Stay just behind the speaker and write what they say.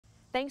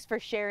Thanks for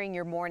sharing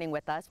your morning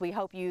with us. We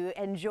hope you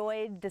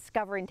enjoyed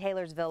discovering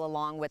Taylorsville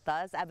along with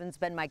us. Evan's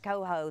been my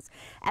co-host.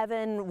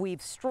 Evan,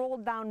 we've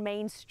strolled down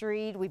Main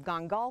Street, we've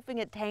gone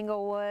golfing at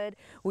Tanglewood,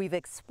 we've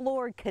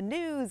explored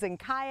canoes and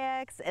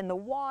kayaks and the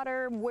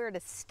water, where to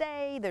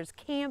stay, there's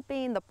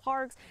camping, the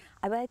parks.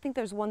 I think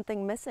there's one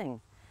thing missing.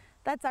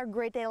 That's our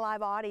Great Day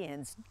Live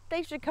audience.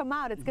 They should come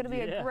out. It's going to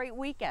be a great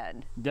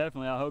weekend.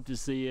 Definitely. I hope to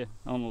see you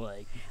on the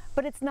lake.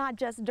 But it's not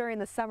just during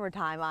the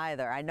summertime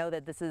either. I know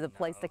that this is a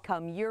place to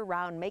come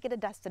year-round, make it a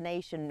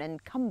destination,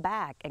 and come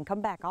back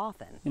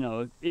often. You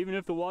know, even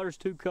if the water's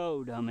too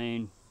cold, I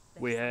mean,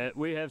 we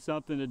have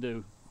something to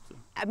do. So.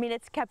 I mean,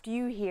 it's kept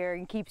you here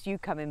and keeps you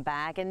coming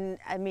back. And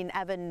I mean,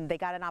 Evan, they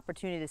got an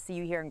opportunity to see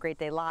you here on Great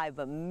Day Live,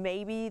 but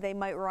maybe they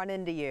might run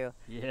into you.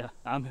 Yeah,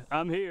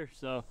 I'm here,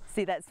 so.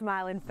 See that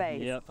smiling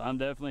face? Yep, I'm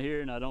definitely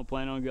here, and I don't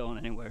plan on going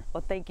anywhere.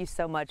 Well, thank you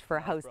so much for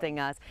hosting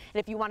us. And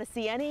if you want to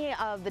see any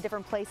of the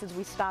different places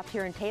we stopped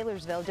here in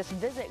Taylorsville, just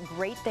visit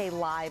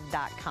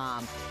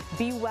greatdaylive.com.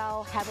 Be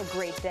well, have a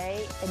great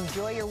day,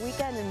 enjoy your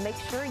weekend, and make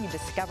sure you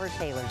discover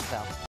Taylorsville.